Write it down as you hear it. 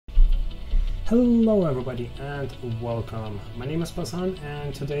Hello everybody and welcome. My name is Plaza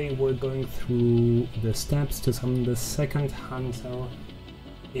and today we're going through the steps to summon the second hunter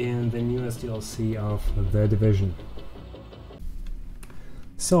in the newest DLC of The Division.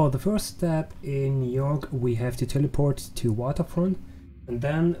 So the first step in New York, we have to teleport to Waterfront, and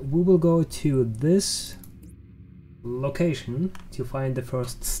then we will go to this location to find the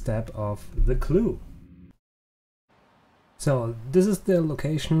first step of the clue. So this is the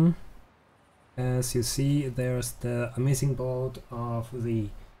location. As you see, there's the amazing board of the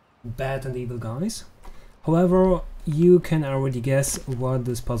bad and evil guys. However, you can already guess what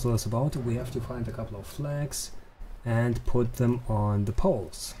this puzzle is about. We have to find a couple of flags and put them on the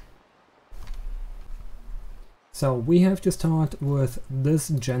poles. So we have to start with this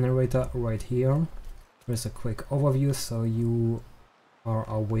generator right here. There's a quick overview so you are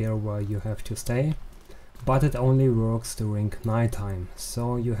aware where you have to stay. But it only works during nighttime,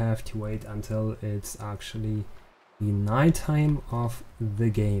 so you have to wait until it's actually the nighttime of the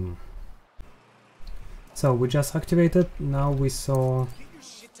game. So we just activated, now we saw...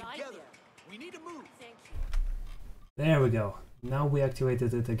 There we go, now we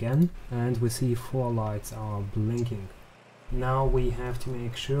activated it again and we see 4 lights are blinking. Now we have to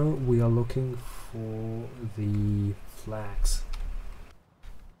make sure we are looking for the flags.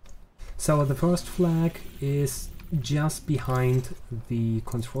 So the first flag is just behind the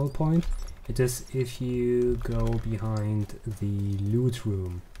control point. It is if you go behind the loot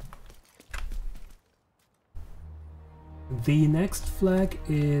room. The next flag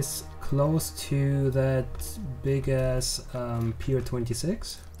is close to that big ass Pier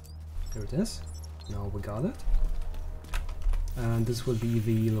 26. There it is. Now we got it. And this will be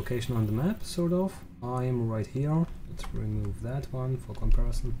the location on the map, sort of. I'm right here. Let's remove that one for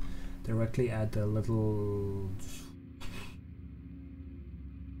comparison. Directly at the little...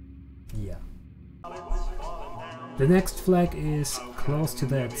 yeah. The next flag is close to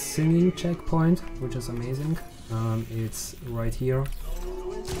that singing checkpoint, which is amazing. It's right here.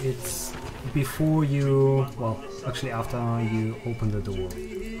 It's before you... well, actually after you open the door.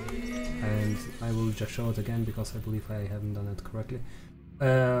 And I will just show it again because I believe I haven't done it correctly.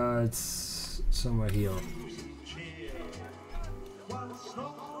 It's somewhere here.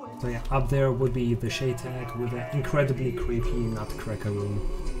 So yeah, up there would be the shade tag with an incredibly creepy nutcracker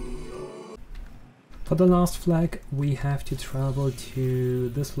room. For the last flag, we have to travel to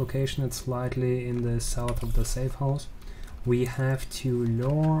this location. It's slightly in the south of the safe house. We have to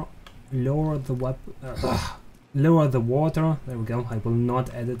lower the water. There we go. I will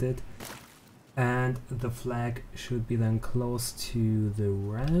not edit it. And the flag should be then close to the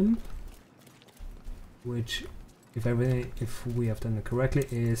ramp, which, if we have done it correctly,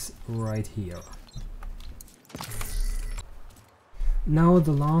 is right here. Now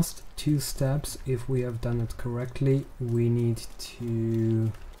the last 2 steps, if we have done it correctly, we need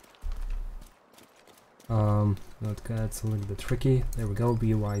to... that's a little bit tricky. There we go,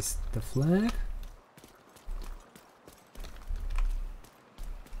 we raise the flag.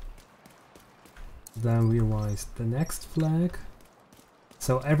 Then we raise the next flag.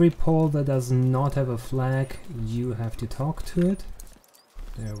 So every pole that does not have a flag, you have to talk to it.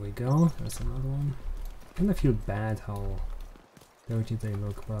 There we go, there's another one. I kind of feel bad how dirty they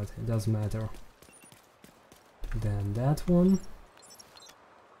look, but it doesn't matter. Then that one.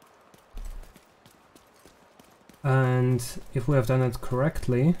 And if we have done it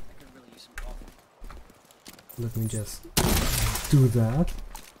correctly, let me just do that.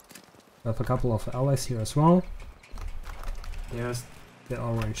 I have a couple of allies here as well. There's the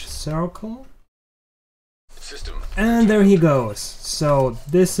orange circle. System. And there he goes. So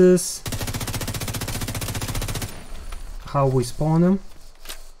this is how we spawn him.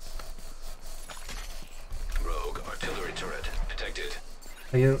 Rogue artillery turret detected.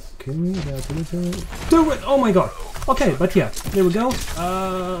 Are you kidding me? The artillery turret? Do it! Oh my god! Okay, but yeah, there we go.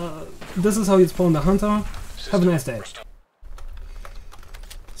 This is how you spawn the hunter. Have a nice day.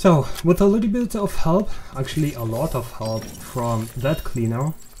 So, with a little bit of help, actually a lot of help from that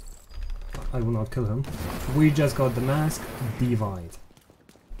cleaner, I will not kill him, we just got the mask Divide.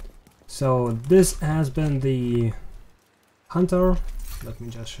 So this has been the hunter. Let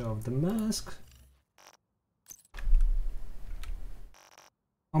me just show the mask.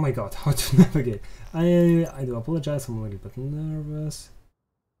 Oh my god, how to navigate. I do apologize, I'm a little bit nervous.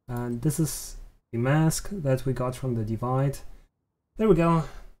 And this is the mask that we got from the Divide. There we go.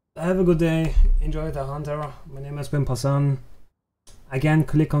 Have a good day, enjoy the hunter. My name has been Plaza. Again,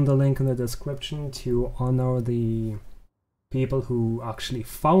 click on the link in the description to honor the people who actually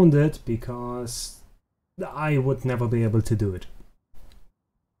found it, because I would never be able to do it.